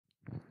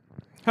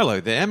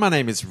Hello there, my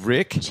name is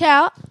Rick.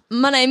 Ciao,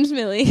 my name's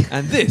Millie.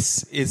 And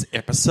this is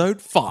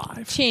episode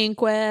 5 Cinque.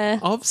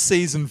 of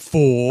season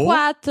 4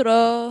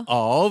 Quattro.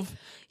 of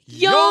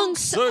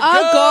Yonks Ago.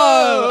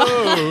 Ago.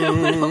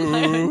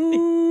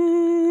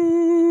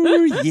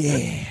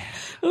 Yeah.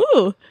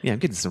 Ooh. Yeah, I'm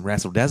getting some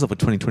razzle dazzle for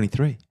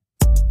 2023.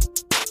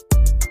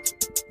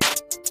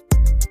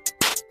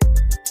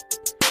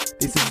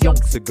 This is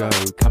Yonks Ago,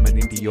 coming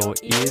into your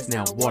ears.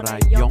 Now what are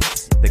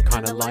yonks? They're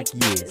kinda like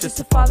years. Just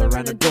a father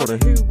and a daughter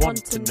who want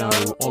to know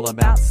all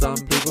about some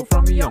people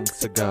from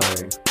Yonks Ago.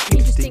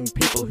 Interesting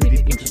people who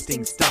did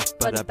interesting stuff,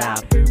 but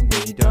about whom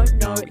we don't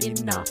know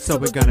enough. So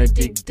we're gonna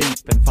dig deep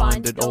and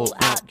find it all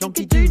out.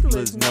 Yonky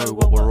doodlers know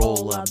what we're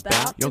all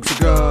about. Yonks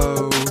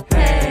Ago,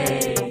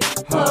 hey,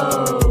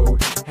 ho,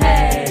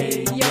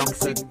 hey,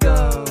 Yonks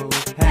Ago,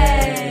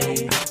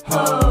 hey,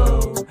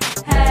 ho,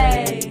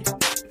 hey,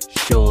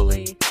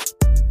 surely.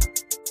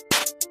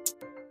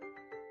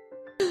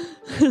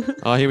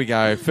 Oh, here we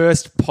go.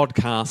 First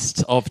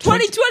podcast of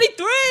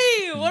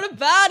 2023! What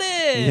about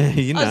it? Yeah,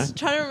 you know. I was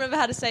trying to remember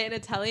how to say it in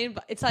Italian,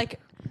 but it's like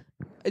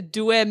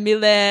due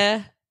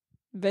mille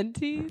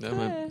venti.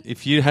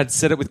 If you had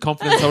said it with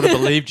confidence, I would have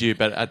believed you.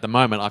 But at the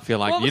moment, I feel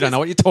like you don't know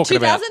what you're talking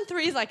about.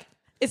 2003 is like,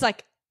 it's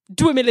like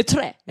due mille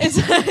tre.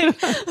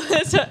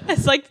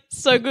 It's like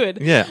so good.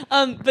 Yeah.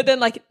 But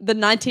then like the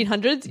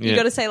 1900s, you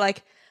got to say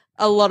like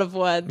a lot of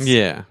words.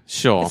 Yeah,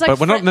 sure. It's like but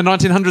we're not in the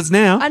 1900s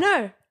now. I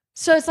know.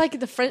 So it's like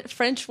the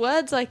French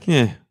words, like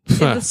Yeah.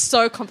 it's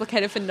so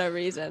complicated for no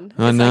reason.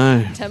 I It's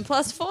know. Like 10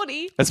 plus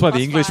 40. That's why the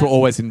plus English 5. were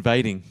always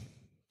invading.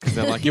 Because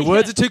they're like, your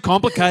words are too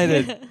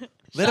complicated.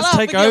 Let us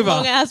take over.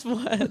 Long ass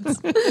words.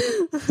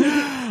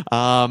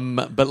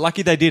 But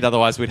lucky they did.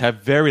 Otherwise, we'd have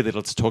very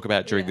little to talk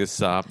about during this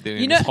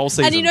this whole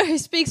season. And you know who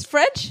speaks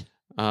French?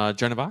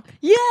 Joan of Arc,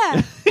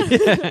 Yeah.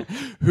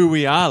 who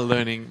we are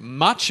learning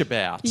much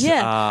about.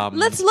 Yeah.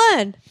 Let's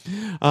learn.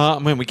 I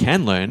mean, we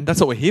can learn. That's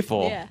what we're here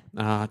for. Yeah.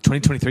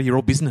 2023, you're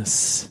all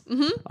business.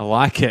 Mm-hmm. I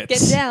like it.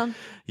 Get down.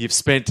 You've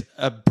spent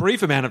a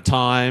brief amount of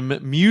time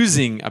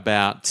musing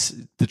about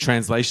the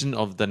translation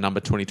of the number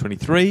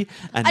 2023.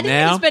 And I didn't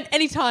now even spend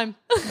any time.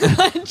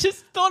 I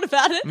just thought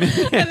about it.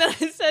 And then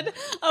I said,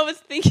 I was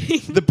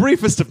thinking. the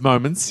briefest of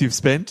moments you've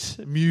spent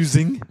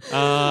musing.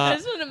 I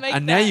just want to make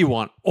and that. now you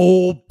want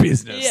all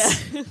business.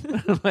 Yeah.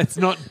 Let's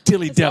not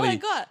dilly-dally.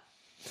 That's all I got.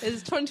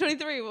 It's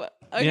 2023.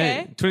 Okay.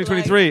 Yeah,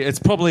 2023. It's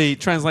probably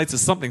translates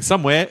as something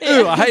somewhere.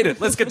 Ooh, I hate it.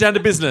 Let's get down to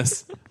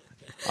business.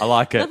 I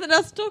like it. Nothing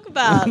else to talk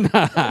about.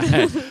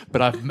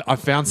 But I've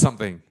found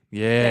something.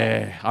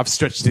 Yeah. I've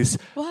stretched this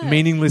What?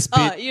 meaningless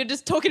bit. Oh, you're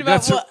just talking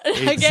about That's what?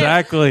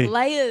 exactly.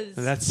 Layers.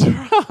 That's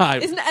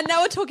right. And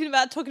now we're talking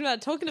about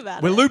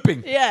We're it.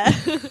 looping. Yeah.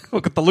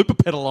 We've got the looper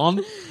pedal on.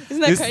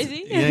 Isn't that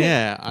crazy?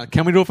 Yeah.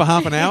 Can we do it for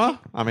half an hour?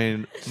 I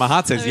mean, my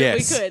heart says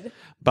yes. We could.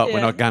 But we're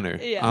Yeah. not going to.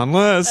 Yeah.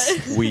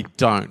 Unless we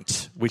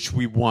don't, which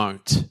we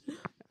won't.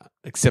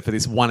 Except for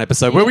this one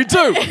episode where we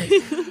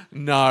do.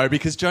 No,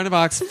 because Joan of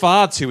Arc's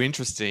far too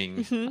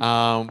interesting.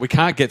 Mm-hmm. We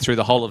can't get through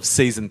the whole of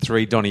season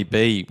 3 Donny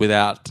B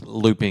without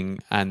looping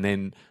and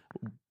then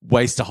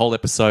waste a whole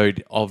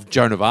episode of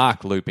Joan of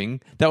Arc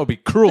looping. That would be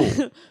cruel.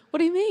 What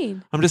do you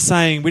mean? I'm just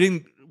saying we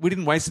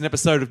didn't waste an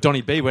episode of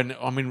Donny B when,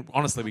 I mean,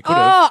 honestly, we could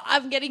have. Oh,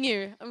 I'm getting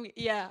you. I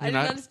didn't know?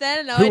 understand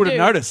it. Now Who I would have do.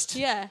 noticed?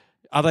 Yeah.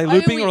 Are they mean,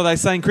 looping or are they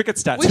saying cricket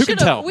stats? Who can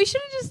tell? We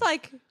should have just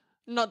like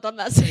not done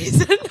that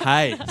season.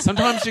 Hey,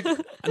 sometimes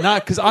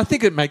because I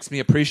think it makes me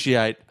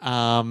appreciate.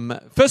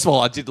 First of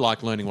all, I did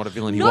like learning what a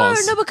villain he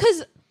was. No,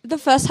 because the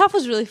first half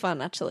was really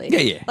fun, actually.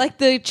 Yeah. Like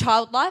the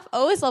child life. I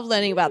always love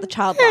learning about the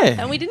child life,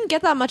 and we didn't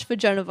get that much for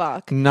Joan of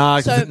Arc. No,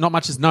 'cause So- not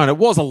much is known. It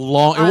was it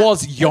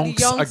was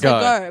Yonks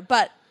ago.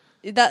 But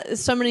that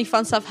so many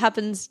fun stuff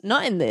happens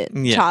not in the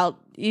Yeah. child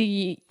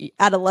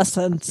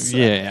adolescence.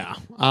 Yeah.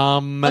 I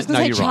was no, going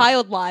to you're say right.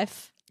 child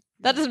life.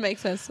 That doesn't make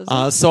sense, does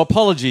it? So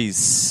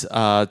apologies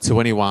to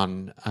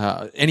anyone,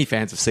 any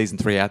fans of season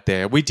 3 out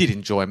there. We did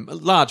enjoy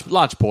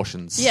large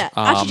portions. Yeah,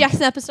 Archie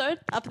Jackson episode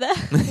up there.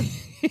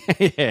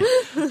 Yeah,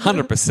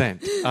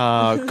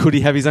 100%. Could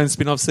he have his own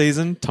spin-off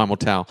season? Time will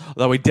tell.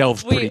 Although we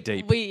delved pretty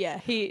deep.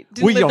 He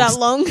didn't live that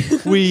long.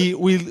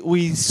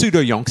 we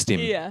pseudo yonked him.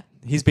 Yeah.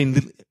 He's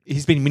been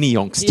mini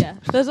yonked. Yeah,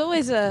 there's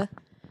always a.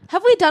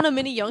 Have we done a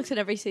mini Yonks in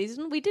every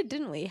season? We did,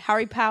 didn't we?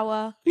 Harry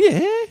Power,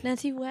 Yeah.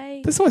 Nancy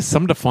Way. There's always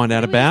something to find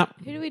out about.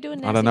 Who do we do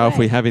in Nancy I don't know if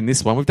we Way? have in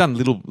this one. We've done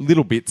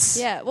little bits.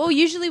 Yeah, well,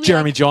 usually we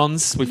Jeremy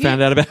Johns, we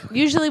found out about.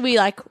 Usually we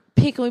like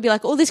pick and we'd be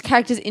like, oh, this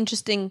character's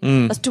interesting.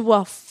 Let's do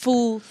a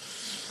full.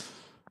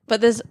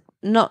 But there's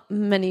not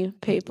many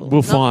people.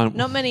 We'll find.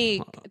 Not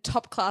many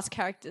top class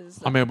characters.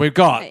 I mean, we've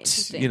got,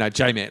 Interesting.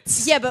 J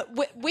Metz. Yeah, but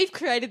we've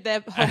created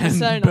their whole And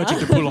persona.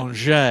 Bertrand de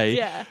Boulanger.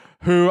 Yeah.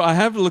 Who I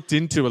have looked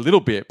into a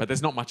little bit, but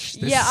there's not much.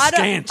 There's Yeah, I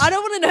scant. don't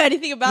want to know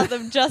anything about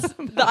them. Just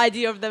the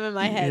idea of them in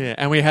my head. Yeah,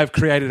 and we have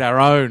created our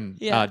own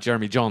Yeah.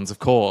 Jeremy Johns, of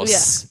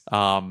course.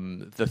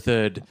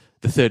 The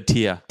third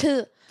tier,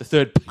 'Cause the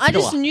third pillar. I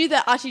just knew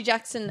that Archie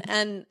Jackson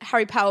and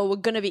Harry Power were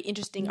going to be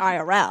interesting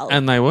IRL.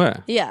 And they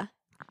were. yeah.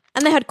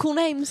 And they had cool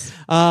names.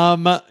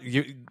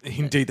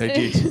 Indeed they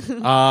did.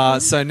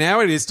 So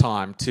now it is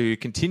time to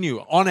continue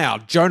on our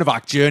Joan of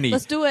Arc journey.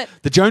 Let's do it.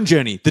 The Joan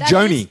journey. The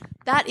Joni.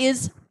 That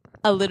is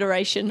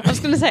alliteration. I was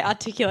going to say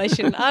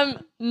articulation.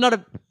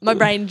 My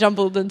brain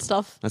jumbled and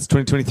stuff. That's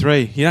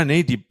 2023. You don't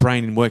need your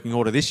brain in working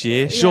order this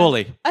year,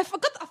 surely. I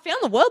forgot. I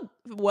found the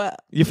word.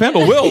 You found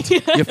the world. Yeah.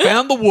 You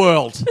found the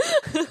world.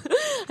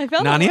 I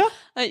found Narnia?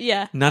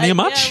 Yeah. Narnia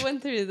much? Yeah, I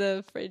went through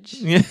the fridge.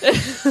 Yeah.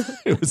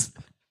 It was.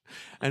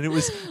 And it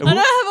was. I don't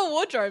have a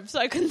wardrobe, so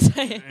I couldn't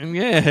say it.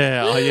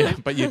 Yeah. Oh, yeah.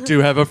 But you do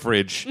have a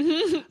fridge.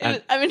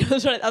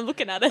 I'm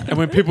looking at it. And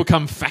when people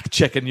come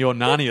fact-checking your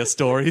Narnia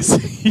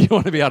stories, you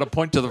want to be able to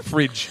point to the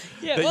fridge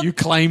that you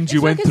claimed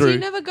you went through. You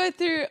never go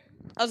through...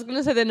 I was going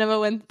to say they never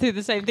went through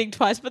the same thing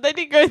twice, but they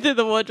did go through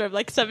the wardrobe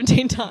like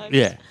 17 times.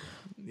 Yeah.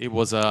 It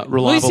was a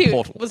reliable Lucy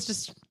portal. Was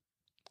just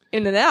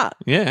in and out.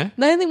 Yeah.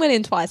 They only went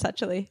in twice,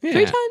 actually. Yeah.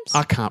 3 times?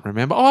 I can't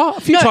remember. Oh,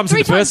 a few times in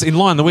the first, in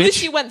Lion the Witch.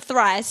 Lucy went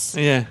thrice.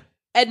 Yeah.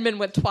 Edmund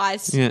went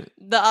twice. Yeah.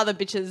 The other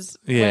bitches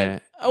Yeah.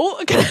 went... Oh,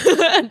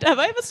 have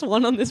I ever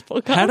sworn on this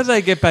podcast? How did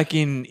they get back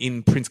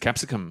in Prince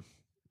Capsicum?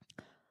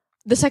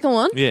 The second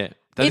one? Yeah.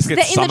 They just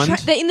get summoned?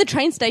 They're in the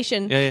train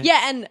station.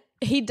 Yeah. And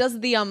he does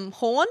the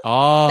horn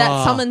Oh.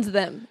 that summons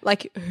them.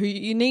 Like, who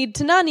you need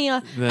to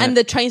Narnia. And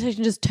the train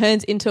station just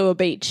turns into a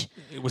beach.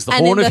 It was the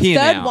horn of here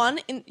now. And the third one,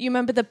 you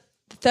remember the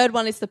third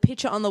one is the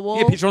picture on the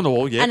wall? Yeah, picture on the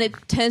wall, yeah. And it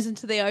turns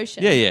into the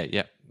ocean.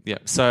 Yeah.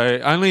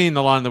 So only in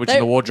The Lion, the Witch,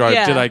 and the Wardrobe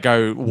do they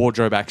go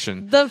wardrobe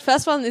action. The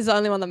first one is the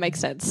only one that makes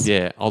sense.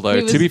 Yeah,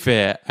 although to be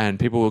fair, and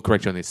people will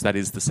correct you on this, that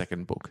is the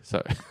second book.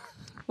 So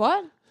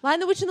What?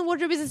 Lion, the Witch, and the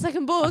Wardrobe is the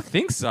second book? I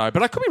think so,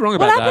 but I could be wrong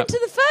about What that. happened to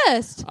the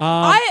first?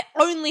 I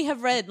only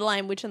have read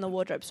Lion, Witch, and the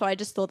Wardrobe, so I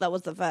just thought that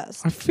was the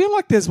first. I feel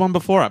like there's one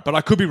before it, but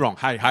I could be wrong.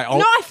 Hey, No,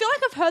 I feel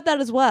like I've heard that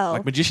as well.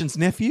 like Magician's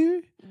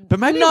Nephew? But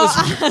maybe No, it was...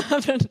 I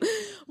haven't.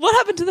 What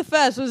happened to the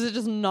first? Was it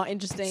just not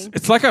interesting?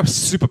 It's like a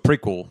super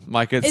prequel.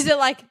 Like it's... Is it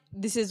like,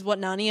 this is what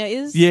Narnia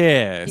is?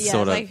 Yeah, Yeah,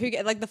 sort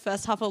of. like the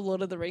first half of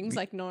Lord of the Rings,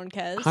 like no one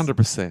cares.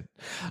 100%.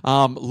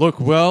 Look,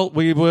 well,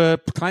 we were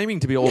claiming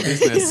to be all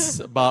business,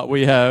 but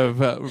we have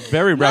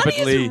very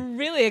rapidly... Narnia's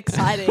really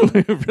exciting.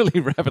 really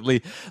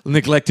rapidly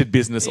neglected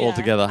business Yeah,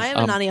 altogether. I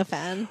am a Narnia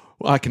fan.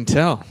 I can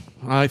tell.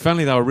 If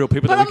only they were real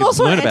people But that we I'm could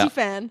also learn an about.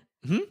 anti-fan.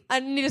 I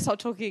need to stop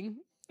talking.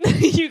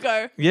 You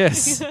go.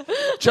 Yes.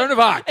 Joan of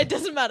Arc. It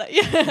doesn't matter.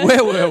 Yeah.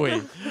 Where were we?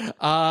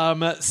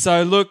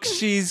 So look,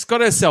 she's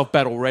got herself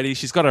battle ready.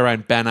 She's got her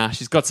own banner.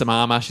 She's got some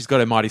armor. She's got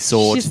her mighty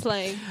sword. She's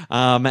slaying.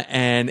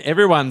 And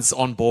everyone's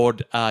on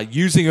board,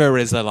 using her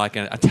as a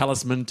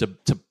talisman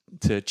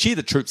to cheer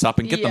the troops up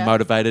and get them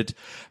motivated.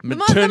 The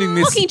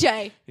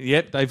Mockingjay.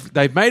 Yep,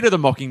 they've made her the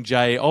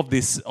Mockingjay of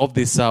this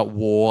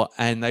war,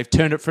 and they've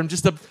turned it from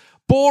just a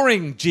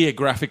boring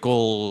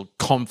geographical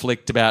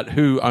conflict about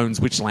who owns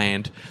which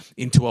land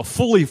into a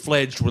fully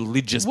fledged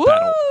religious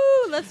battle.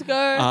 Let's go.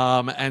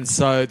 And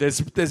so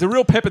there's a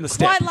real pep in the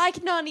step. Quite like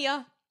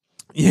Narnia.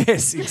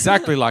 Yes,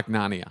 exactly like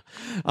Narnia.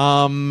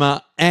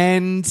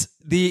 And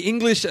the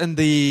English and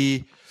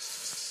the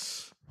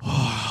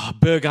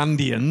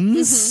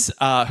Burgundians,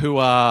 who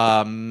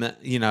are,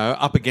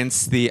 up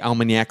against the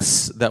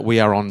Armagnacs that we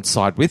are on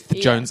side with,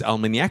 Joan's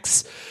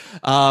Armagnacs,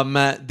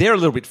 they're a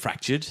little bit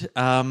fractured.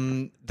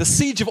 The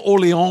Siege of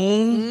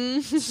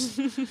Orleans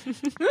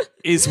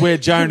is where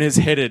Joan is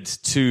headed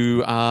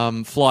to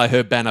fly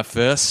her banner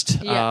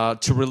first,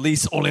 to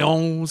release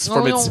Orleans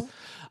from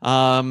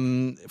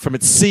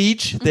its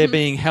siege. They're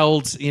being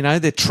held,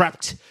 they're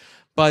trapped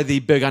by the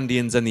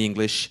Burgundians and the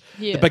English.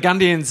 Yeah. The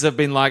Burgundians have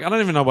been like, I don't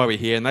even know why we're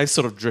here, and they've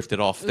sort of drifted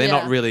off. They're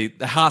not really,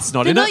 their heart's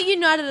not They're in not it.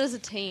 united as a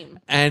team.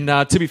 And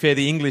to be fair,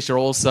 the English are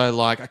also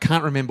like, I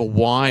can't remember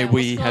why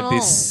we what's have going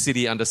this on?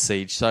 city under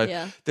siege. So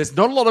there's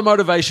not a lot of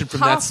motivation from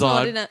that Heart's not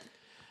side. in it.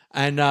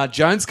 And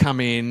Joan's come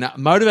in,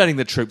 motivating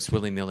the troops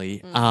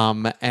willy-nilly.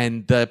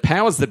 And the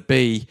powers that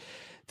be,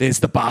 there's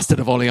the bastard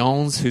of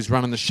Orleans who's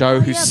running the show,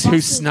 who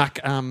snuck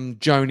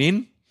Joan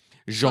in,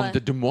 Jean de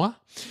Dumois.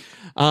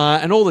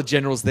 And all the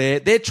generals there,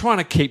 they're trying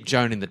to keep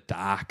Joan in the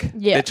dark.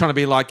 Yeah. They're trying to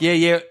be like,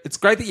 yeah, it's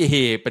great that you're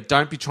here, but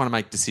don't be trying to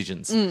make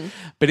decisions.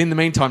 But in the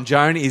meantime,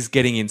 Joan is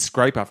getting in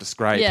scrape after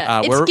scrape.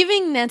 Yeah, it's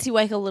giving Nancy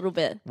Wake a little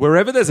bit.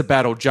 Wherever there's a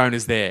battle, Joan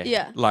is there.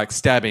 Yeah. Like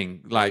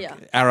stabbing, like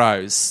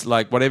arrows,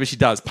 like whatever she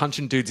does,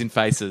 punching dudes in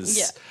faces,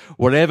 Yeah.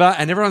 whatever.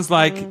 And everyone's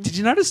like, did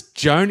you notice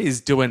Joan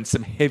is doing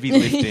some heavy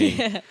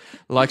lifting?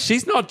 Like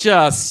she's not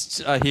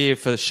just here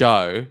for the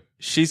show.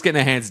 She's getting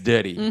her hands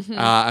dirty,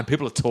 and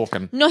people are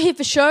talking. Not here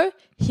for show,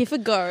 here for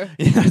go.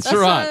 Yeah, that's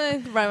right. the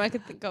only rhyme I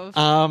could think of.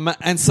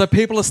 And so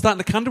people are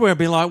starting to come to her and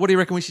be like, what do you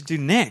reckon we should do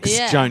next?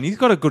 Yeah. Joan, you've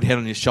got a good head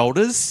on your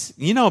shoulders.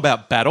 You know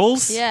about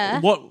battles.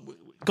 Yeah. What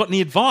got any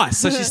advice?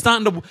 So she's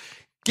starting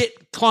to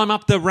climb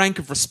up the rank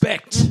of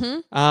respect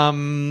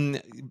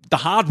the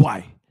hard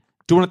way,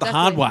 doing it the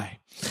hard way.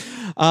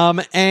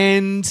 But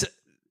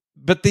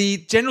the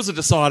generals have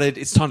decided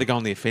it's time to go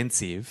on the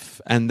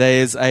offensive, and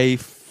there's a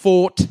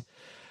fort,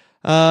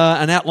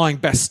 an outlying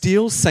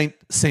Bastille, Saint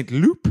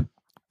Loup,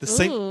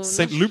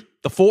 Saint Loup,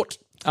 the fort,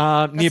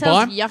 That nearby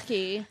sounds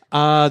yucky.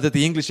 that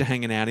the English are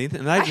hanging out in.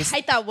 And they I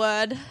hate that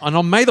word. And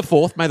on May the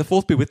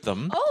 4th be with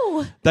them,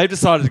 Oh. they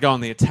decided to go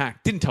on the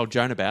attack. Didn't tell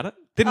Joan about it.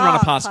 Didn't run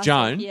it past classic.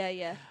 Joan.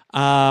 Yeah.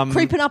 Um,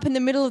 Creeping up in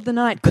the middle of the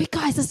night. Quick,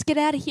 guys, let's get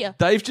out of here.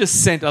 They've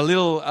just sent a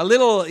little,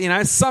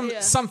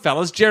 some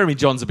fellas. Jeremy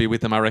Johns will be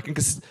with them, I reckon,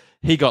 because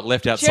he got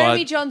left outside.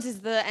 Jeremy Johns is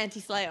the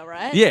anti-slayer,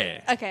 right?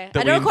 Yeah. Okay. that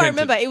I we don't quite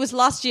invented. remember. It was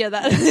last year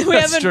that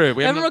That's true.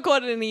 We haven't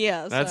recorded in a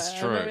year. That's so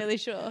true. I'm not really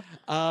sure.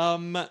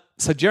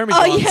 So Jeremy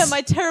Oh, Johns... yeah,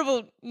 my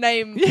terrible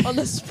name on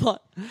the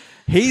spot.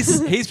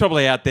 He's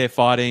probably out there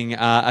fighting,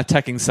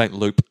 attacking St.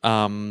 Loop, For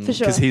sure.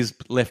 because he's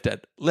left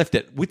at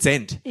wit's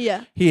end.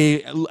 Yeah.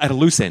 He at a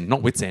loose end,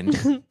 not wit's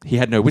end. He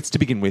had no wits to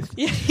begin with.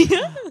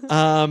 Yeah.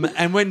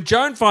 And when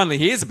Joan finally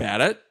hears about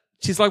it,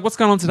 she's like, "What's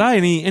going on today?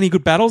 Any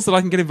good battles that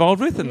I can get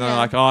involved with?" And they're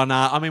like, "Oh, no,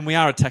 I mean, we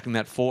are attacking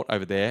that fort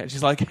over there." And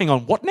she's like, "Hang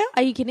on, what now?"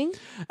 Are you kidding?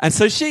 And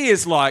so she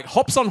is like,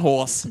 hops on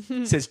horse,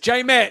 says,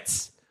 "J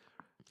Metz,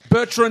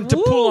 Bertrand de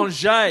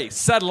Boulanger,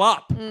 saddle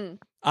up.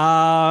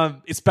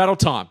 It's battle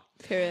time."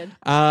 Period.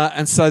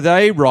 And so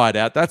they ride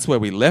out. That's where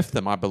we left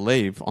them, I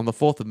believe, on the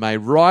 4th of May,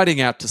 riding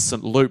out to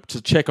St. Loup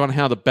to check on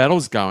how the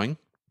battle's going.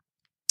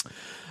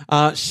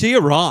 She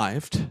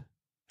arrived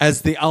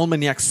as the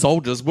Armagnac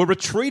soldiers were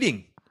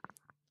retreating.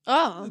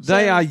 Oh.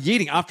 They are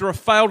yeeting. After a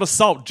failed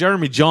assault,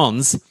 Jeremy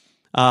Johns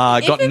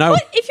If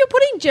you're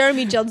putting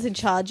Jeremy Johns in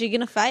charge, you're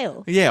going to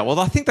fail. Yeah, well,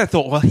 I think they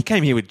thought, well, he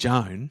came here with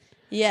Joan.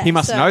 Yeah. He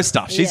must know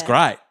stuff. She's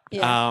great.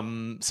 Yeah.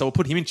 So we'll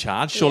put him in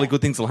charge. Surely Yeah.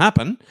 good things will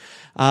happen.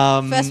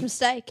 First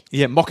mistake.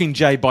 Yeah,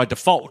 Mockingjay by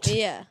default.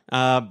 Yeah.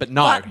 But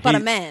no. But a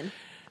man.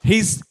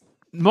 He's...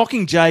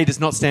 Mockingjay does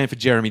not stand for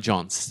Jeremy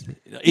Johns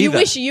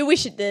either. You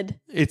wish it did.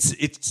 It's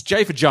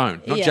J for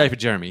Joan, not Yeah. J for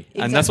Jeremy.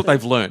 And that's what Exactly.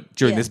 they've learned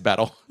during Yeah. this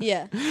battle.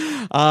 Yeah.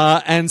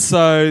 And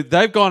so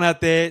they've gone out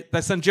there.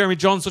 They said, "Jeremy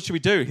Johns, what should we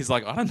do?" He's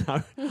like, "I don't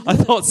know. I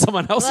thought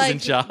someone else was in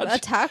charge."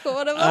 Attack or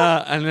whatever.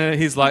 And then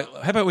he's like,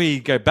 "How about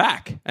we go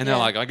back?" And they're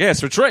Yeah. like, "I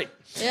guess, retreat."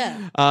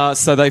 yeah.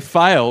 So they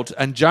failed,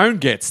 and Joan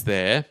gets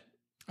there.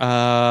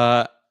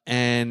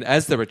 And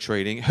as they're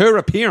retreating, her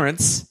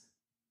appearance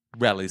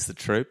rallies the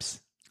troops.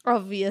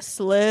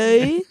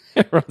 Obviously.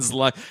 Everyone's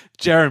like,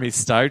 Jeremy's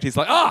stoked. He's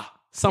like,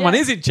 someone Yeah.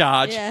 is in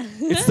charge. Yeah.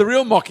 It's the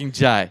real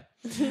Mockingjay.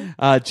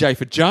 J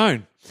for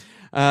Joan.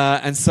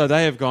 And so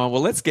they have gone,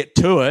 well, let's get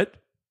to it.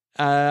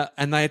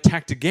 And they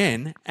attacked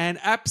again and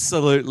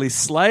absolutely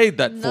slayed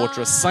that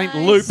fortress. St.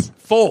 Loup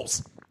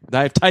falls.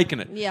 They have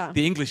taken it. Yeah.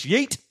 The English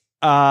yeet.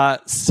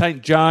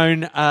 St.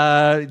 Joan,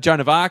 Joan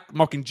of Arc,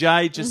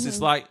 Mockingjay, just is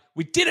like,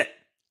 we did it.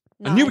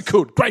 I knew we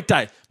could. Great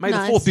day. May the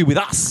 4th be with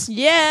us.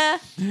 Yeah.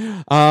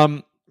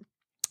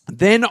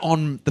 Then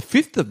on the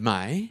 5th of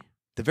May,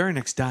 the very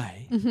next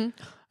day,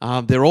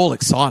 they're all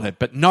excited,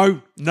 but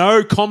no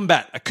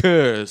combat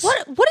occurs.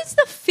 What is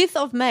the 5th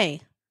of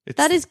May?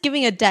 That is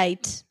giving a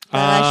date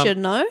that I should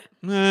know.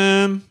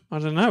 I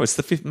don't know. It's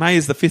the 5th. May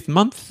is the 5th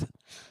month.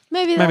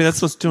 Maybe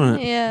that's what's doing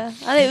it. Yeah.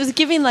 And it was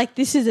giving like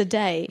this is a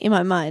day in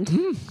my mind.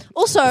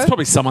 Also, It's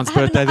probably someone's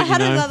birthday that I you had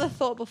know. another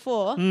thought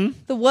before.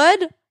 The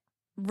word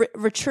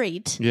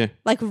retreat, Yeah.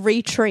 like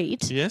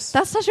retreat. Yes.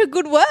 That's such a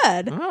good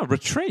word. Oh,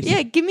 retreat.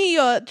 Yeah, give me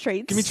your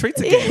treats. Give me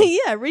treats again.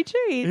 Yeah,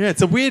 retreat. Yeah,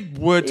 it's a weird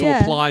word to Yeah.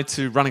 apply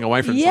to running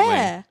away from something.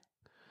 Yeah.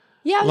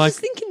 Yeah, I was Like- just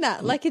thinking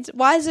that. Like,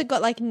 why has it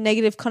got like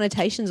negative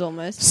connotations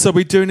almost? So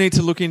we do need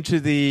to look into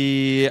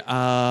the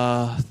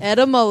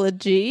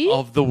Etymology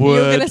of the You were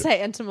word. going to say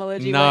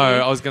entomology. No, weren't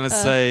you? I was going to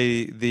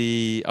say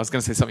I was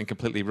going to say something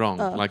completely wrong.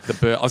 Like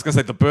I was going to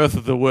say the birth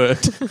of the word.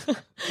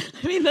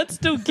 I mean, that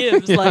still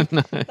gives. Yeah, like, I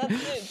know. that's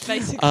it,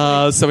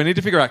 basically. So we need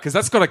to figure out because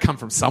that's got to come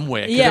from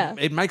somewhere. 'Cause Yeah.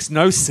 it makes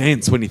no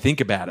sense when you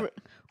think about it.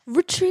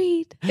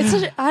 Retreat. It's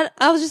such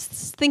I was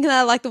just thinking that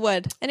I like the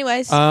word.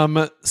 Anyways.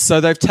 So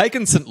they've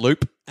taken St.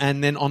 Loup,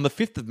 and then on the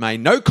 5th of May,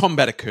 no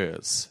combat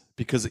occurs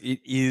because it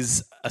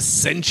is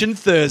Ascension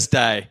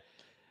Thursday.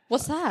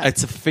 What's that?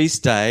 It's a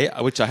feast day,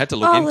 which I had to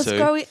look into. Let's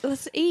go.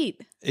 Let's eat.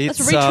 Let's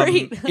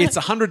retreat. It's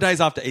 100 days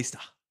after Easter.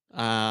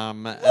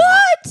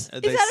 What? Is they-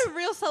 that a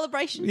real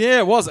celebration? Yeah,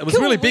 it was. It was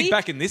Can really we- big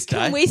back in this day.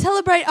 Can we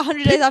celebrate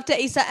 100 days after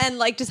Easter and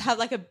like just have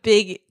like a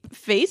big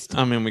feast?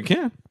 I mean, we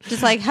can.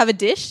 Just like have a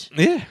dish?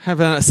 Yeah, have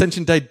an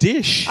Ascension Day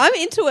dish. I'm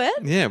into it.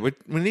 Yeah, we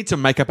need to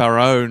make up our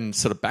own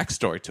sort of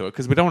backstory to it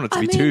because we don't want it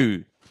to be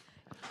too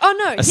Oh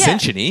no,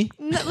 Ascension-y.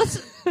 yeah. No,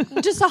 let's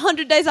just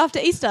 100 days after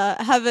Easter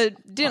have a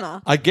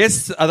dinner. I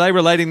guess, are they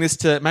relating this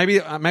to, maybe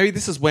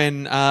this is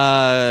when,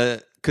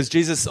 because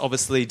Jesus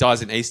obviously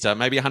dies in Easter,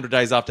 maybe 100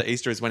 days after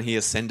Easter is when he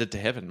ascended to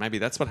heaven. Maybe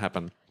that's what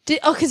happened.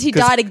 Because he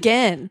died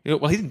again.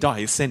 Well, he didn't die,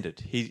 he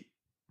ascended.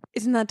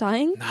 Isn't that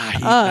dying?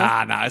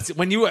 Nah. It's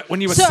when you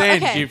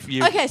ascend,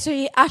 you okay, so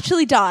he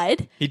actually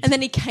died, and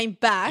then he came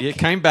back. He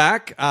came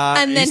back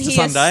and then Easter he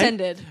Sunday,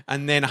 ascended.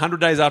 And then 100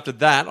 days after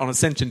that, on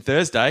Ascension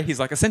Thursday, he's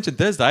like, Ascension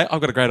Thursday, I've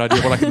got a great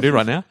idea what I can do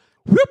right now.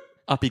 Whoop,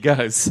 up he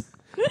goes.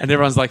 And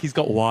everyone's like, he's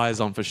got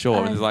wires on for sure.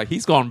 And he's like,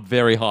 he's gone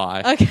very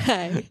high.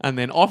 Okay. And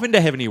then off into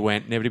heaven he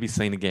went, never to be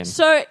seen again.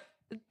 So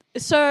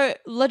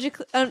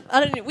logically, I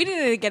don't know. We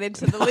didn't need to get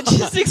into the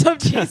logistics of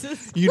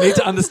Jesus. You need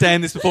to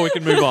understand this before we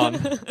can move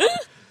on.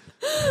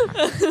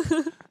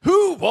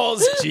 Who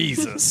was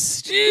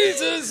Jesus?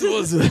 Jesus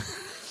was.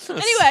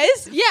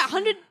 Anyways,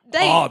 100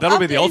 days. Oh, that'll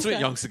be the after ultimate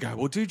Easter. Yonks Ago.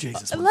 We'll do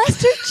Jesus. one Let's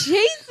do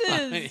day.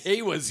 Jesus.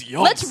 He was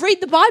Yonks. Let's read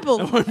the Bible.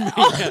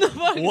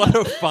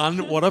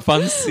 What a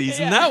fun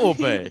season that will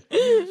be.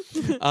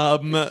 So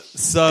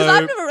Because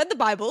I've never read the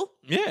Bible.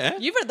 yeah,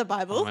 You've read the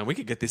Bible. oh, man, we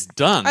could get this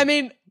done. I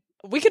mean,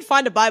 we could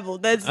find a Bible.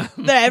 They're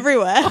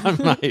everywhere.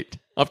 Mate,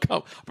 I'm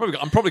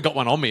probably got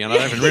one on me and I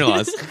don't even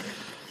realise.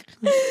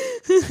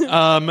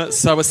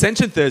 So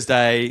Ascension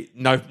Thursday,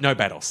 no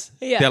battles.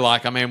 Yeah. They're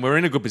like, I mean, we're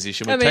in a good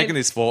position. We've I mean- taken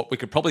this fort. We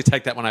could probably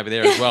take that one over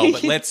there as well,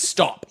 but let's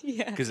stop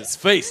Yeah. because it's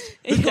feast.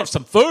 Who's got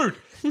some food?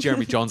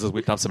 Jeremy Johns has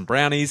whipped up some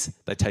brownies.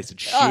 They tasted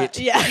shit.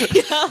 Yeah.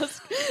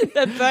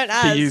 They're burnt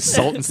as. He used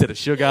salt instead of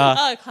sugar.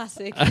 Oh,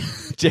 classic.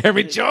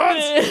 Jeremy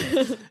Johns.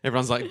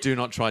 Everyone's like, do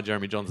not try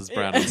Jeremy Johns'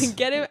 brownies.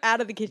 Get him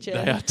out of the kitchen.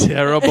 They are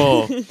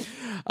terrible.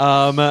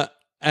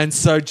 And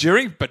so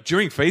during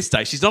feast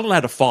day, she's not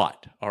allowed to fight,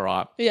 all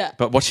right? Yeah.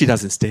 But what she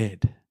does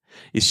instead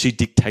is she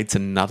dictates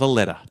another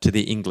letter to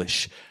the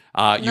English.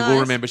 You will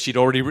Nice. remember she'd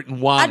already written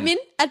one.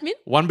 Admin.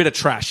 One bit of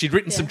trash. She'd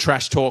written some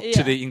trash talk to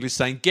Yeah. the English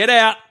saying, get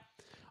out.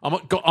 I'm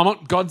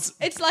on God's...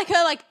 It's like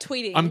her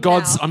tweeting. I'm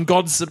God's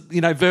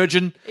now.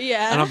 virgin.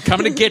 Yeah. And I'm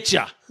coming to get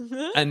you.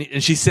 And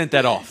she sent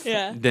that off.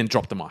 Yeah. Then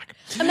dropped the mic.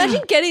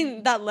 Imagine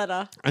getting that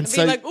letter and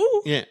being like,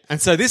 ooh. Yeah.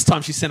 And so this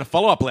time she sent a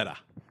follow-up letter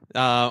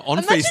on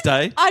Imagine feast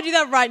day. I do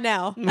that right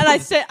now, and I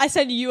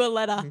send you a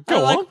letter. Go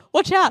I'm like, on.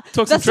 watch out.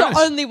 Talk some That's the trash.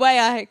 only way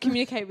I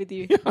communicate with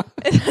you.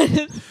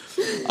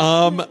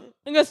 I'm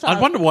gonna start. I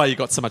wonder why you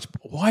got so much.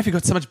 Why have you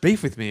got so much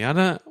beef with me? I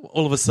don't.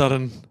 All of a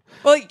sudden,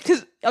 Well,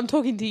 because I'm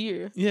talking to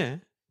you, yeah.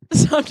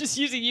 so I'm just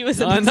using you as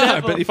an I know,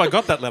 example. but if I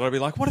got that letter, I'd be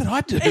like, "What did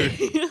I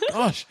do?"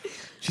 Gosh,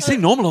 she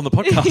seemed normal on the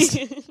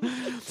podcast.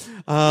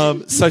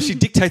 So she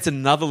dictates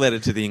another letter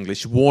to the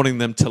English, warning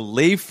them to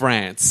leave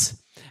France.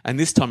 And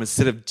this time,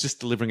 instead of just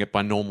delivering it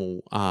by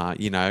normal,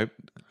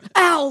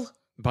 Ow!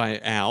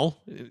 by owl,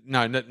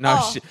 no.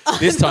 Oh.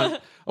 This time,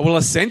 well,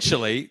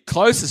 essentially,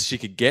 closest she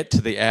could get to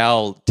the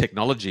owl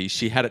technology,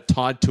 she had it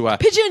tied to a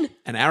Pigeon!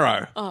 an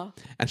arrow. Oh.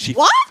 And she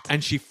What?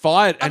 And she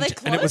fired, Are and they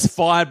it was close?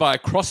 fired by a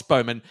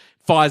crossbowman.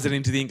 Fires it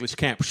into the English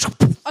camp.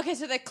 Okay,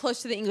 so they're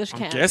close to the English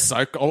camp. Guess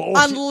so.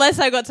 Unless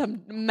I got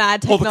some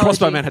mad Or technology.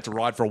 the crossbowman had to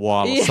ride for a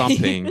while or Yeah.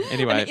 something. I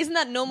Anyway, mean, isn't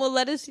that normal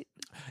letters?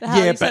 How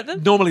yeah, you sent but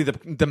them? normally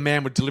the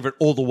man would deliver it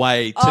all the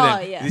way to Oh,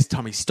 them. yeah. This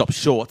time he stops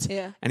short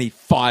Yeah. and he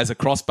fires a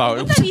crossbow.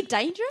 Wouldn't that be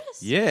dangerous?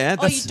 Yeah,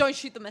 Oh, you don't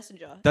shoot the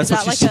messenger. that's is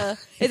what that she like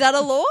is that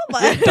a law?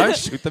 Like, don't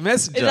shoot the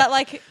messenger. Is that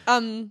like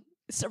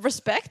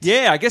respect?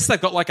 Yeah, I guess they've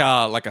got like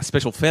a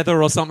special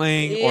feather or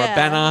something or a Yeah.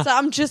 banner. So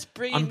I'm just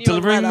bringing I'm you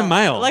delivering a letter. the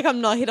mail. Like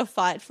I'm not here to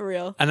fight for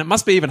real. And it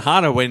must be even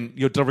harder when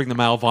you're delivering the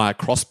mail via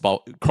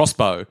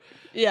crossbow.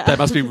 Yeah. They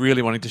must be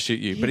really wanting to shoot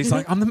you. But he's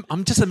like,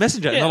 I'm just a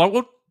messenger. And they're like,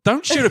 well,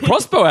 don't shoot a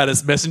crossbow at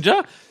us,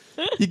 messenger.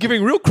 You're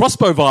giving real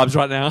crossbow vibes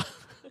right now.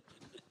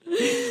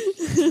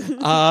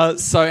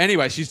 So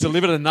anyway, she's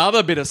delivered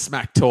another bit of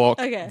smack talk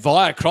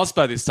via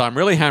crossbow this time,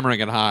 really hammering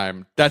it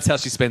home. That's how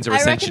she spends her I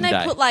reckon Ascension they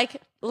Day. put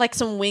like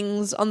some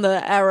wings on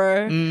the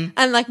arrow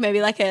and like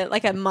maybe like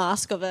a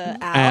mask of an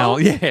owl.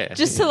 yeah.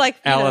 Just to like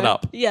Owl it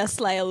up. Yeah,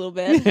 slay a little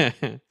bit.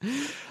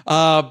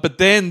 But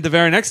then the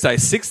very next day,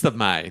 6th of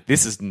May,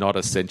 this is not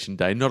Ascension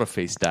Day, not a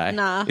feast day.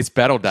 Nah. It's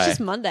Battle Day. It's just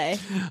Monday.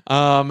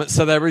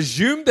 So they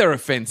resumed their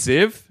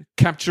offensive,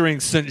 capturing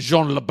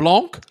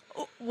Saint-Jean-le-Blanc,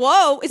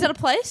 Whoa, is that a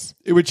place?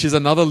 which is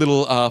another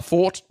little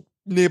fort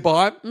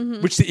nearby,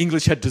 which the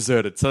English had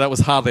deserted. So that was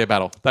hardly a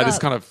battle. They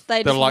just kind of,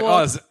 they they were just like,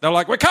 walked. they're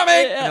like, we're coming!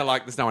 Yeah. And they're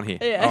like, there's no one here.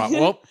 Yeah. All right,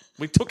 well,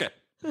 we took it.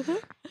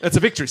 It's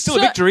a victory. Still a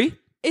victory.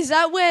 Is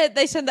that where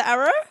they send the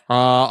arrow?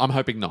 I'm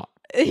hoping not.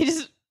 He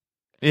just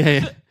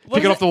Yeah. what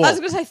Pick it is off the I wall. was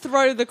going to say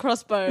throw the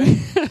crossbow.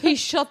 He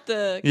shot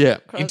the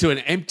Into an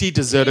empty,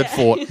 deserted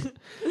fort.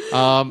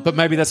 But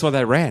maybe that's why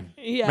they ran.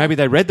 Yeah. Maybe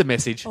they read the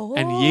message and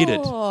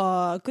yeeted.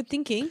 Oh, good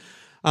thinking.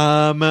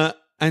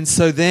 And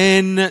so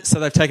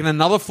they've taken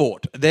another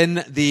fort.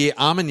 Then the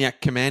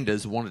Armagnac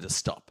commanders wanted to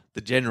stop.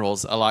 The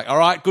generals are like, all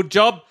right, good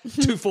job.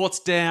 2 forts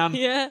down.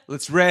 Yeah.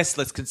 Let's rest.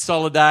 Let's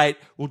consolidate.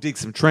 We'll dig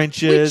some We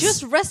trenches.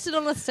 just rested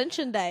on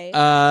Ascension Day.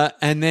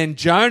 And then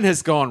Joan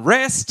has gone,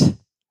 rest.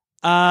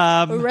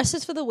 Rest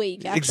is for the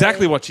week. Actually.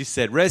 Exactly what she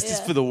said. Rest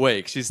is for the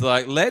week. She's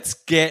like, let's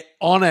get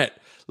on it.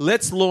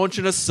 Let's launch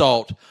an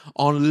assault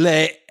on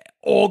Les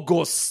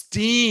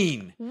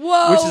Augustines,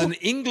 Whoa. which is an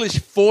English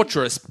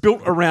fortress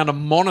built around a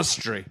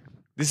monastery.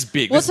 This is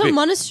big. What's this is a big.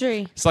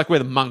 monastery? It's like where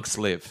the monks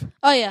live.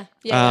 Oh yeah,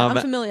 I'm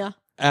familiar.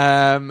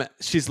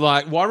 She's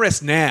like, why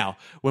rest now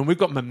when we've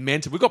got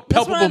momentum? We've got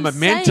That's what palpable I'm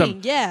momentum.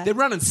 saying, yeah. They're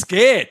running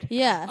scared.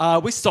 Yeah.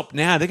 We stop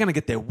now. They're going to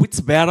get their wits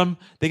about them.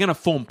 They're going to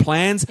form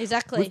plans.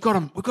 Exactly. We've got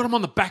them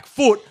on the back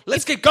foot.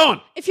 Let's get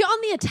going. If you're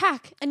on the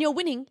attack and you're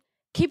winning,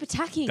 keep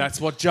attacking.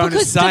 That's what Joan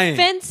because is saying.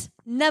 defense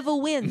never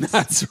wins.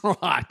 That's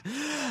right.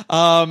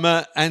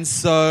 And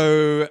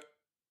so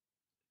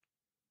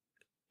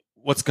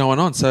what's going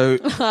on? So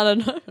I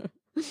don't know.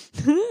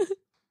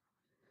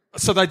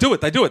 So they do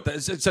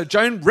it. So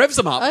Joan revs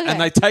them up, Okay. and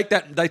they take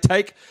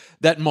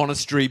that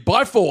monastery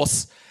by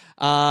force,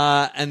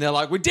 and they're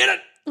like, "We did it,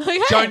 Okay.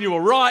 Joan. You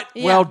were right.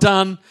 Yeah. Well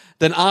done."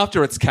 Then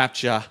after its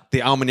capture,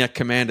 the Armagnac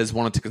commanders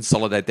wanted to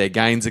consolidate their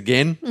gains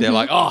again. They're Mm-hmm.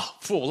 like, "Oh,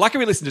 fool! Lucky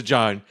we listened to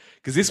Joan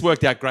because this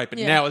worked out great. But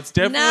Yeah. now it's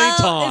definitely Now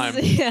time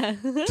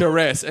it's- to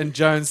rest." And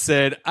Joan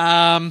said,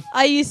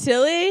 Are you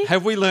silly?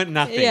 "Have we learnt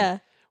nothing? Yeah.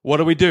 What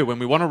do we do when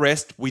we want to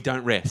rest? We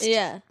don't rest.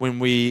 Yeah. When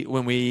we're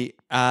We winning."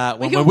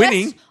 can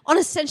rest on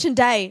Ascension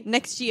Day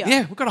next year.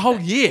 Yeah, we've got a whole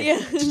year Yeah.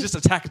 to just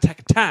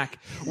attack.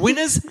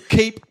 Winners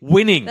keep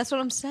winning. That's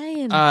what I'm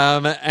saying.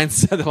 And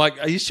so they're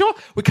like, "Are you sure?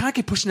 We can't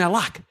keep pushing our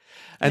luck."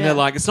 And they're Yeah.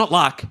 like, "It's not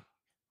luck.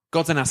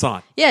 God's on our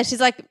side." yeah, she's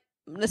like,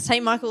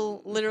 St.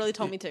 Michael literally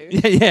told me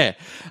to. Yeah.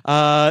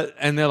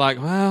 And they're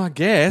like, "Well, I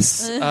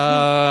guess."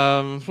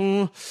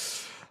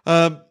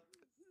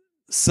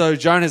 So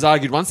Joan has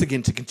argued once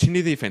again to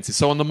continue the offensive.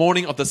 So on the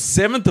morning of the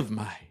 7th of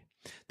May,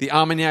 the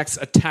Armagnacs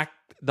attacked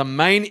the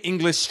main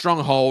English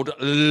stronghold,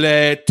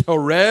 Les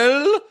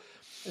Tourelles.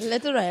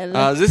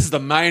 Literal. This is the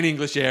main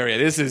English area.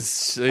 This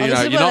is, this is you're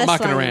where not they're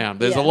mucking slang. around.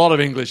 There's Yeah. a lot of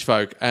English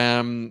folk.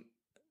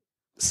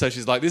 So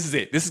she's like, "This is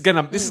it. This is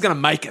gonna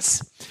make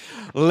us.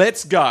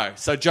 Let's go."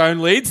 So Joan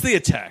leads the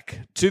attack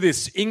to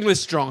this English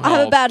stronghold. I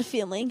have a bad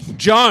feeling.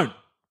 Joan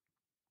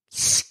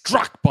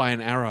struck by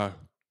an arrow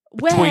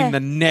Where? between the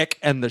neck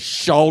and the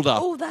shoulder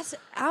Oh, that's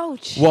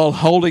ouch. while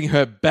holding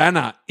her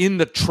banner in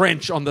the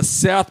trench on the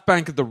south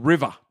bank of the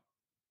river.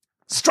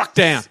 Struck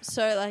down.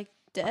 So, like,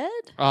 dead?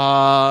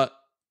 I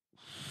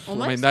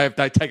Almost? mean, they've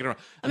taken her on.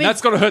 And mean- that's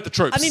got to hurt the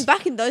troops. I mean,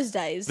 back in those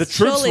days, the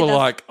troops surely were that's-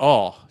 like,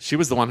 "Oh, she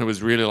was the one who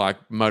was really like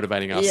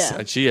motivating us, Yeah.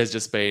 and she has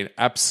just been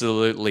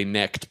absolutely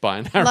necked by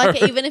an arrow."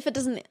 like, even if it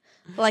doesn't,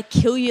 like,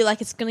 kill you, like,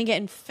 it's going to get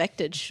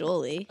infected,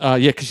 surely. Yeah,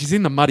 because she's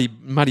in the muddy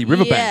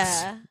riverbanks.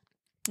 Yeah.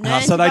 No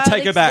So they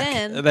take her back.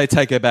 antibiotics then. They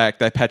take her back.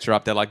 They patch her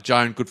up. They're like,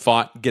 "Joan, good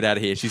fight. Get out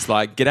of here." She's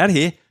like, "Get out of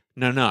here."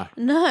 No.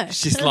 No.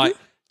 She's like,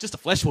 "Just a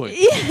flesh wound.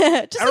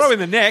 yeah. Just Arrow in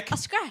the neck." a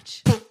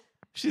scratch.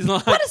 She's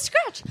like, What a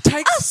scratch.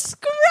 Takes- A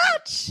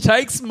scratch.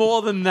 "Takes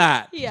more than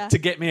that Yeah. to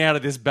get me out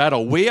of this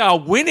battle. We are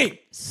winning."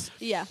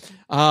 Yeah.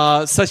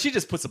 So she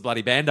just puts a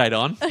bloody Band-Aid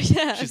on.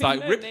 Yeah. She's like,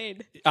 no "Rip."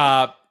 need.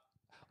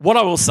 What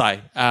I will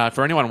say,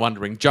 for anyone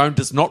wondering, Joan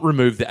does not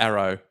remove the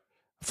arrow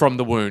from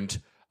the wound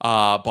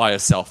by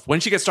herself. When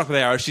she gets struck with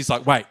the arrow, she's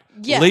like, "Wait,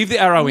 Yeah. leave the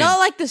arrow in." Not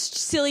like the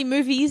silly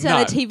movies No.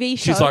 and the TV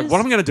shows. She's like, "What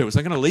I'm going to do is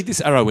I'm going to leave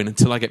this arrow in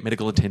until I get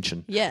medical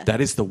attention." Yeah.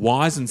 That is the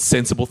wise and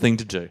sensible thing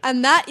to do.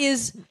 And that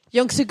is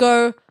Yonks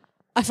Ago.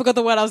 I forgot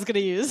the word I was going to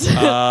use.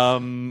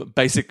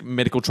 Basic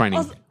medical training.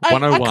 I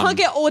 101. can't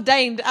get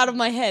ordained out of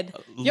my head.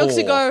 Law. Yonks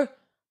Ago,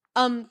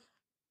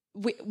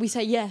 we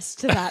say yes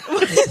to that.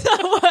 What is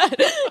that word?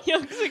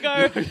 Yonks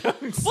Ago.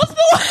 What's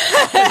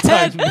the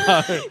Don't word?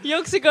 know.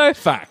 Yonks Ago.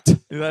 Fact.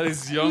 That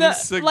is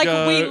Yonks Ago. Like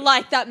we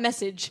like that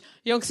message.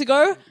 Yonks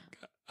Ago.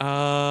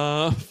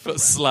 For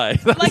slay.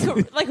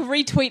 Like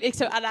retweet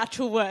except an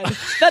actual word.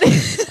 That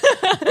is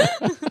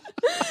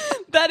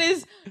that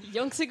is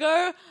Yonks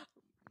Ago.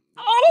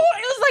 Oh,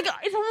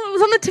 it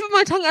was on the tip of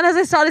my tongue, and as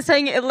I started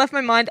saying it, it left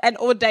my mind, and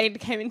ordained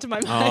came into my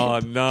mind. Oh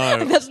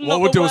no! That's what not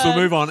we'll the do is we'll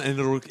word. move on, and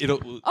it'll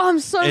Oh, I'm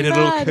so and mad.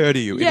 it'll occur to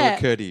you. Yeah. It'll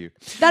occur to you.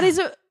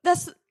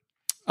 That's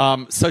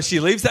So she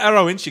leaves the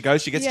arrow in. She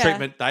goes. She gets Yeah.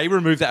 treatment. They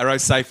remove the arrow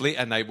safely,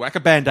 and they whack a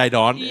Band-Aid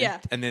on. Yeah.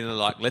 And then they're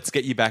like, "Let's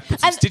get you back.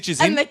 Put some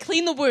stitches in." and they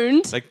clean the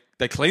wound,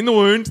 They clean the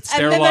wound,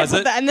 sterilize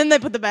it, and then they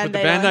put the put Band-Aid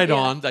the Band-Aid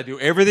on. on. They do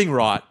everything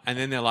right, and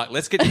then they're like,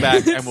 "Let's get you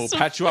back, and we'll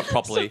patch you up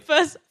properly."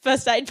 First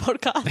aid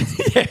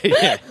podcast.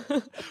 Yeah.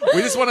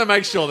 We just want to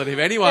make sure that if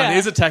anyone Yeah.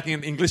 is attacking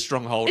an English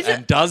stronghold Is it-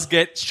 and does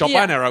get shot by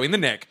Yeah. an arrow in the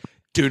neck,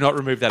 do not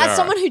remove that arrow. As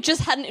someone who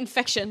just had an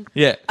infection,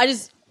 Yeah.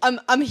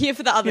 I'm here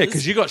for the others. Yeah,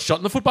 because you got shot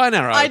in the foot by an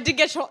arrow. I did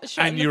get shot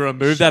in and the- you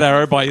removed that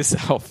arrow by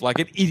yourself like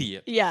an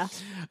idiot. Yeah,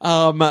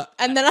 Um,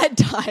 and then I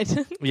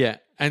died. yeah.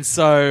 And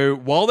so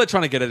while they're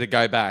trying to get her to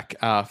go back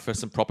for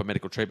some proper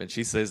medical treatment,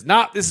 she says,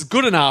 "Nah, this is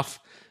good enough.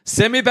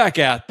 Send me back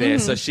out there."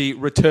 So she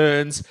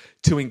returns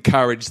to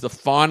encourage the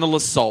final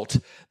assault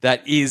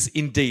that is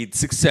indeed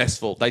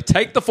successful. They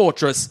take the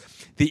fortress.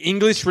 The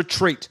English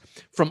retreat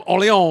from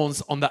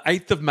Orleans on the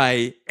 8th of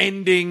May,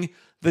 ending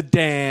the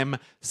damn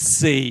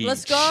siege.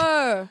 Let's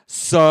go.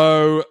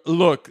 So,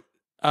 look,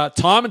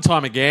 time and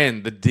time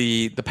again,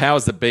 the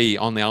powers that be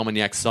on the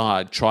Armagnac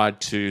side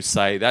tried to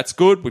say, "That's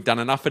good, we've done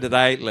enough for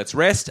today, let's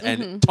rest."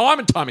 And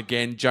time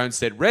again, Joan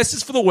said, "Rest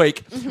is for the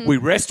weak. We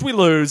rest, we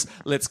lose.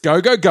 Let's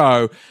go, go,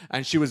 go."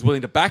 And she was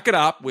willing to back it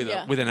up with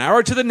Yeah. with an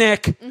arrow to the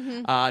neck.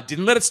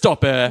 Didn't let it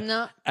stop her.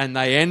 No. And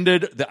they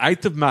ended the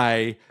 8th of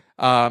May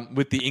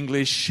with the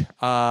English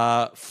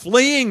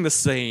fleeing the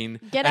scene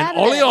Get and out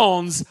of there.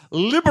 Orleans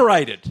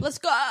liberated. Let's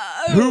go.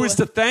 Who is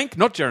to thank?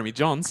 Not Jeremy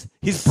Johns.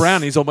 His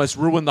brownies almost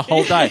ruined the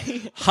whole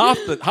day. Half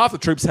the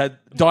troops had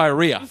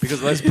diarrhea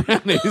because of those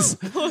brownies.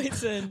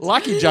 poison?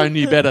 Lucky Joan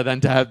knew better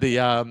than to have the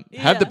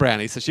Yeah.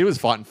 brownies, so she was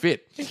fighting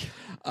fit.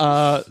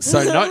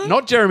 So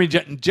not Jeremy.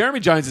 Jeremy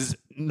Jones is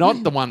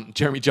not the one.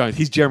 Jeremy Jones.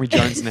 He's Jeremy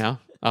Jones now.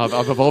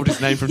 I've evolved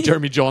his name from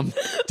Jeremy John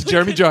to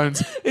Jeremy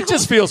Jones. It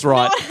just feels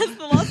right. That's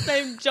the last name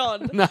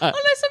John. No. Oh, no,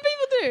 some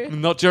people do.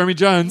 Not Jeremy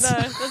Jones. No,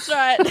 that's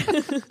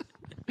right.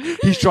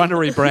 He's trying to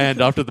rebrand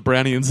after the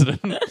brownie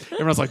incident.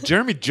 Everyone's like,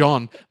 Jeremy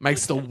John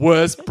makes the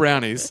worst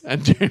brownies.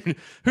 And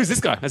who's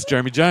this guy? That's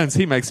Jeremy Jones.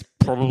 He makes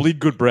probably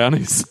good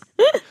brownies.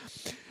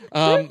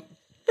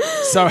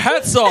 So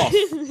hats off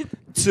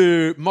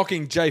to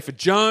Mockingjay for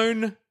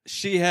Joan.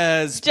 She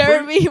has...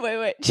 Jeremy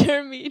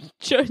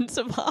Jones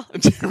of Art.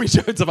 Jeremy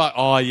Jones of Art.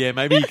 Oh, yeah,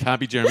 maybe he can't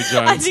be Jeremy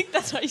Jones. I think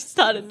that's why you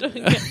started doing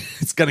it.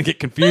 It's going to get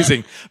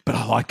confusing, but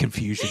I like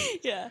confusion.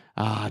 Yeah.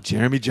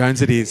 Jeremy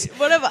Jones it is.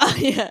 Whatever,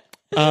 yeah.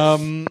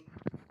 And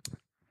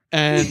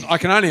I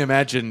can only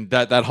imagine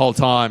that whole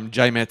time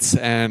Jay Metz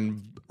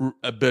and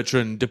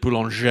Bertrand de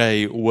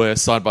Boulanger were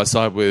side by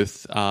side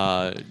with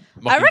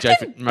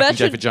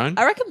Mockingjay for Joan.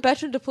 I reckon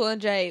Bertrand de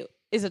Boulanger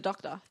is a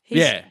doctor.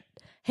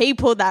 He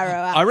pulled the arrow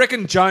out. I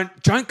recken Joan,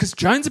 because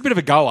Joan's a bit of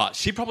a goer.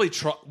 She probably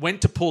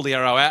went to pull the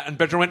arrow out, and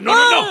Bertrand went,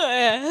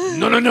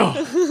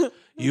 no.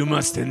 You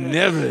must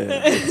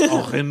never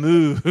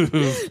remove.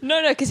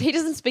 No, because he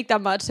doesn't speak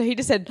that much, so he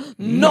just said,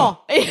 no.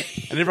 And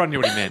everyone knew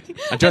what he meant.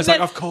 And Joan's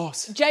like, of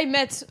course. Jay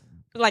Metz,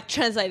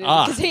 translated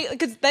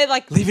because they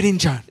leave it in,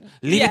 Joan.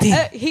 Leave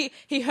it in.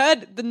 He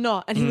heard the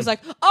no, and he was like,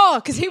 oh,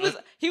 because he was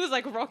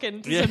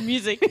rocking to some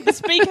music. The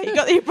speaker,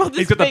 he brought the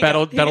He's speaker.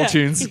 got the battle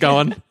tunes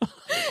going.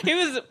 He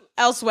was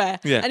elsewhere,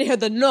 and he heard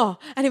the no,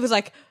 and he was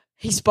like,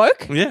 he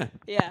spoke. Yeah.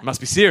 Must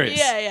be serious.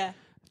 Yeah.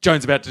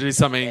 Joan's about to do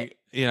something.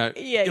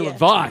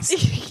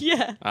 Ill-advised.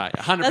 Yeah.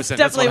 100%.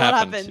 That's what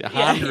happened.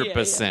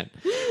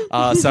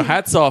 100%. So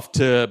hats off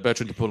to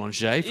Bertrand de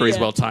Boulanger for his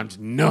well-timed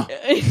no.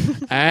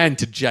 And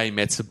to Jay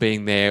Metz for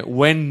being there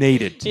when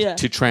needed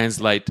to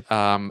translate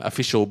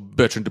official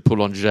Bertrand de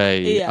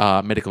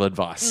Boulanger medical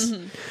advice.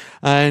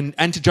 Mm-hmm.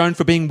 And to Joan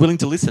for being willing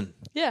to listen.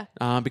 Yeah.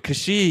 Because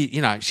she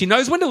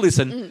knows when to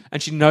listen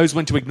and she knows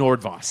when to ignore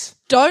advice.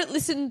 Don't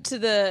listen to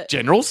the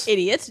generals.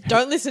 Idiots.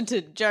 Don't listen to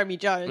Jeremy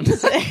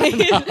Jones.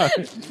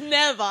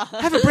 Never.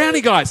 Have a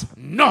brownie, guys.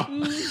 No.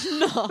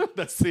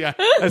 That's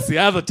the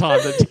other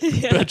time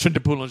that Bertrand de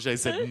Boulanger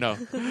said no.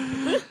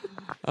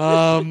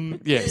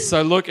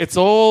 So look, it's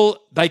all...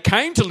 They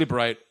came to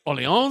liberate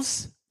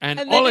Orleans,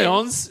 and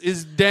Orleans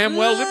is damn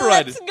well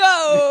liberated. Let's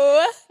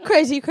go.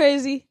 Crazy.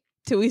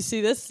 Till we see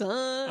the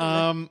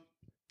sun.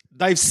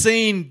 They've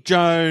seen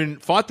Joan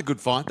fight the good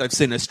fight. They've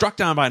seen her struck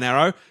down by an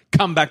arrow,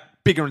 come back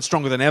bigger and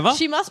stronger than ever.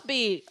 She must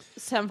be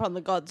sent from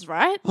the gods,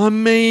 right? I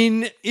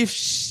mean,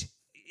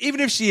 even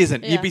if she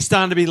isn't, you'd be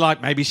starting to be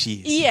like, maybe she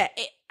is. Yeah.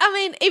 I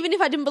mean, even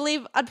if I didn't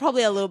believe, I'd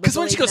probably a little bit. Because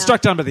when she got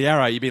struck down by the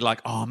arrow, you'd be like,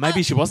 oh,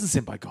 maybe she wasn't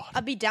sent by God.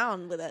 I'd be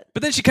down with it.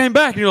 But then she came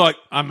back, and you're like,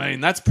 I mean,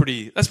 that's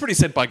pretty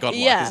sent by God,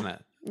 isn't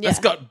it? Yeah. That's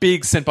got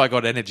big sent by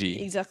God energy.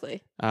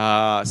 Exactly.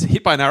 So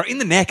hit by an arrow in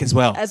the neck as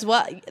well. That's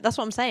what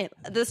I'm saying.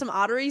 There's some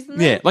arteries in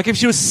there. Yeah, like if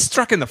she was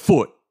struck in the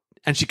foot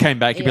and she came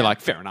back, you'd be like,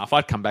 fair enough,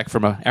 I'd come back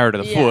from an arrow to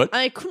the foot.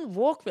 I couldn't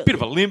walk really. Bit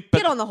of a limp.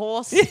 But get on the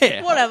horse.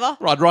 Yeah. Whatever.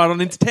 Ride right on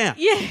into town.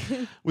 Yeah.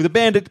 With a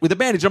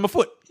bandage on my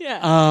foot.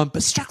 Yeah.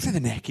 But struck through the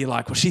neck, you're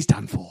like, well, she's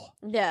done for.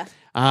 Yeah.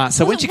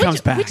 So when she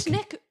comes back.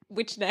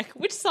 Which neck?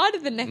 Which side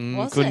of the neck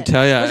was it? Couldn't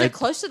tell you. Was it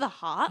close to the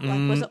heart?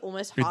 Was it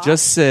almost heart? It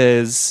just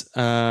says...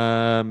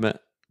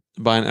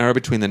 by an arrow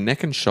between the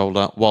neck and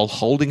shoulder while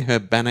holding her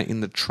banner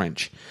in the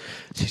trench.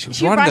 She was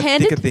right in the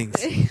thick of things.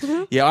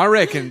 Yeah, I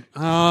reckon.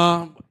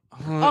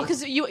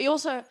 Because you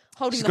also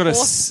holding the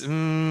horse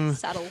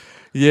saddle.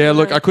 Yeah,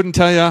 look, I couldn't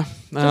tell you.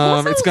 Did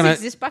horse saddles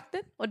exist back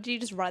then? Or did you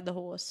just ride the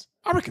horse?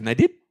 I reckon they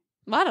did.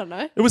 I don't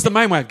know. It was the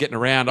main way of getting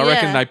around. I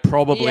reckon they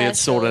probably had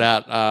sorted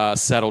out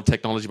saddle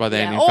technology by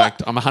then. In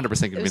fact, I'm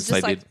 100% convinced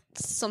they did.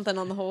 Something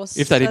on the horse.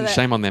 If they didn't,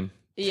 shame on them.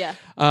 Yeah.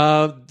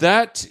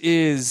 That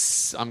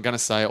is, I'm going to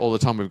say, all the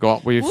time we've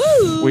got. We've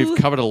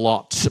covered a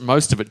lot.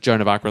 Most of it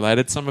Joan of Arc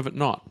related, some of it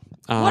not.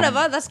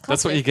 Whatever, that's classic.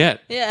 That's what you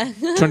get. Yeah.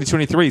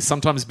 2023,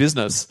 sometimes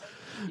business.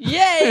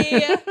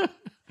 Yay!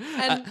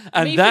 And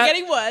me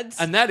forgetting words.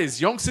 And that is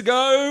Yonks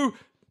Ago.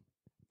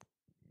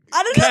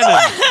 I don't know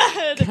the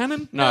word.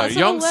 Canon? No,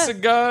 Yonks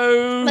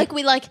Ago.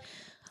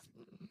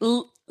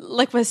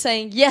 Like we're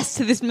saying yes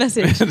to this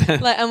message.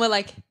 And we're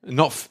like...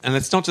 And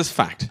it's not just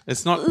fact.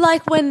 It's not...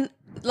 Like when...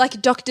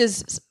 Like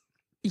doctors...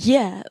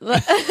 Yeah.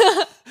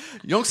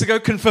 Yonks Ago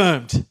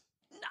confirmed.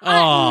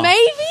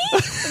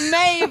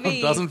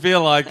 Maybe. Doesn't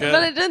feel like it.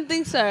 But I don't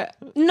think so.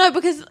 No,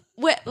 because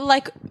we're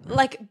like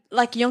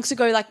Yonks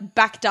Ago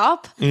backed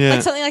up. Yeah.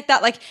 Like something like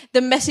that. Like the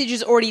message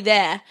is already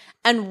there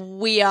and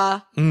we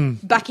are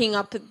backing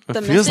up the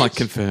message. It feels like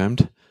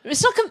confirmed.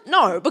 It's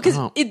not because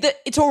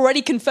it's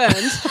already confirmed.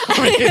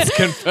 It's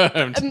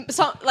confirmed.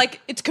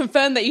 It's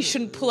confirmed that you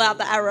shouldn't pull out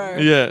the arrow.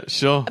 Yeah,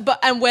 sure.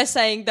 And we're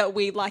saying that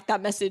we like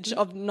that message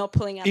of not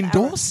pulling out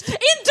Endorsed? the arrow.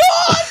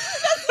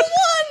 Endorsed! That's the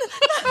one!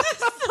 That's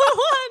the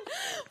one!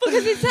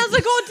 Because it sounds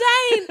like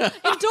ordained.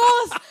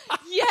 Endorsed.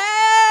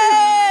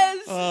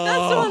 Yes!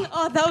 That's the one.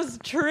 Oh, that was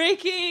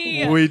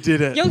tricky. We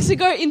did it. Yonks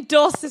Ago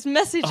endorsed this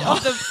message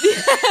of the...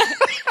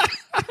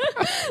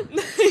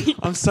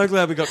 I'm so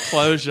glad we got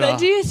closure. But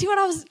do you see what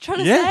I was trying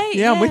to Yeah, say?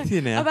 yeah, I'm with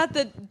you now. About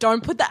the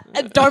don't pull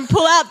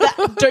out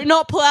that, do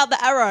not pull out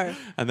the arrow.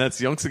 And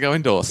that's Yonks Ago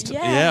endorsed.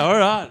 Yeah.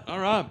 All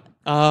right.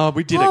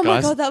 We did it, Oh my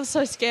guys. God, that was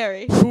so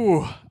scary.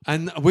 Whew.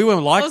 And we were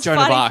like was Joan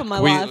of fighting Arc. for my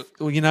life.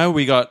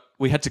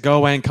 We had to go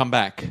away and come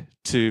back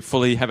to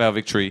fully have our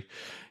victory.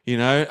 You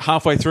know,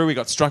 halfway through we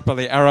got struck by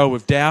the arrow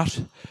of doubt.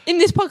 In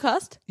this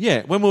podcast?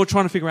 Yeah, when we were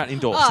trying to figure out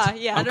endorsed. Oh,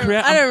 yeah, I don't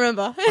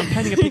remember. I'm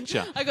painting a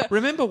picture.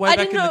 Remember way I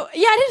back didn't know.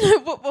 Yeah, I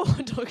didn't know what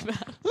we're talking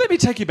about. Let me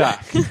take you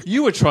back.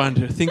 You were trying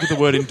to think of the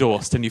word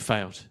endorsed and you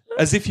failed.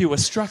 As if you were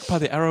struck by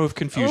the arrow of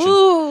confusion.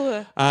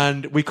 Ooh.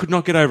 And we could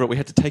not get over it. We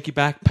had to take you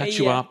back, patch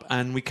you Yeah. up,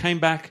 and we came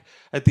back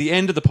at the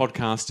end of the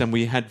podcast and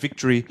we had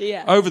victory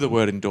Yeah. over the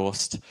word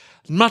endorsed,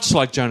 much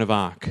like Joan of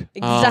Arc.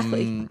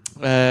 Exactly.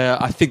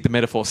 I think the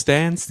metaphor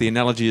stands. The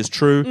analogy is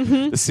true.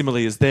 The simile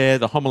is there.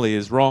 The homily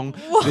is wrong.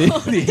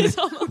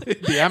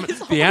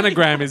 The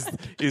anagram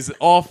is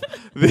off.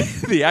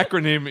 The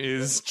acronym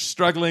is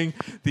struggling.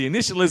 The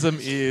initialism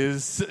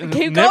is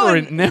never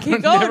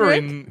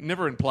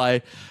in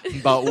play.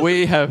 But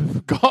we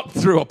have got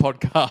through a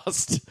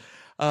podcast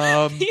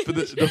for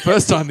the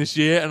first time this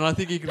year, and I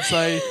think you can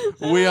say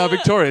we are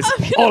victorious.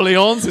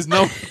 Orleans is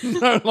no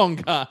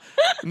longer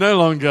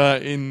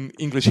in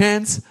English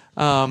hands,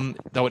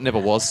 though it never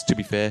was. To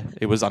be fair,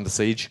 it was under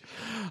siege.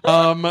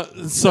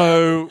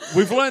 So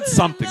we've learned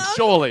something,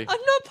 surely. I'm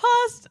not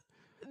past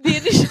the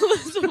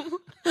initialism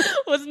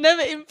was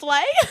never in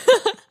play.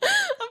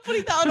 I'm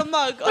putting that on a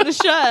mug, on a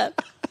shirt.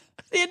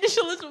 The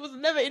initialism was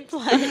never in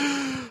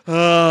play.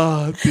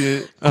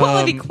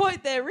 Quality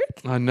quote there,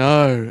 Rick. I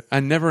know.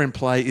 And never in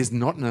play is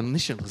not an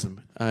initialism.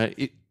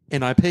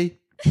 NIP.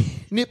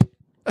 NIP.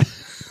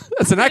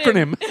 That's an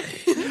acronym.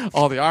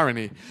 Oh, the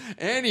irony.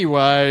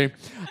 Anyway,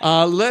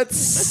 let's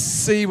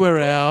see where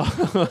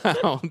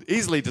our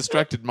easily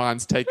distracted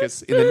minds take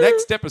us in the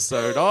next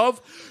episode of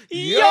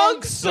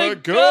Yonks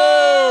Ago.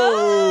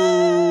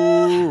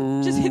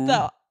 Just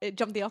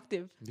jump the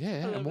octave.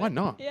 Yeah, and why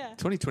not? Yeah.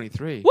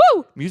 2023.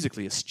 Woo!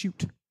 Musically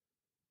astute.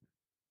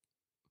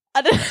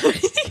 I don't have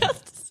anything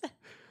else to say.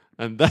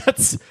 And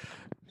that's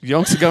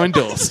Yonks Ago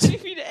endorsed.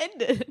 If you'd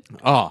end it.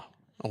 Oh.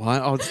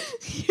 Well,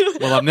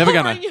 I'm never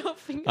going to.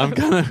 I'm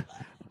going to.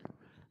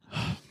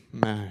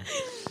 No.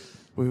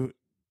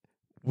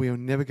 We are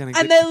never going to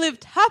get. And they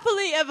lived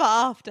happily ever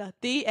after.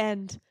 The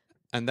end.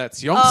 And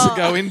that's Yonks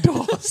Ago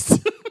endorsed.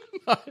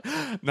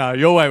 No,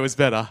 your way was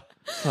better.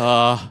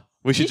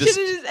 We should You should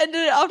have just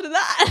ended it after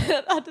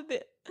that. After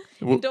the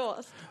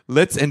endorsed.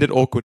 Let's end it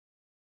awkward.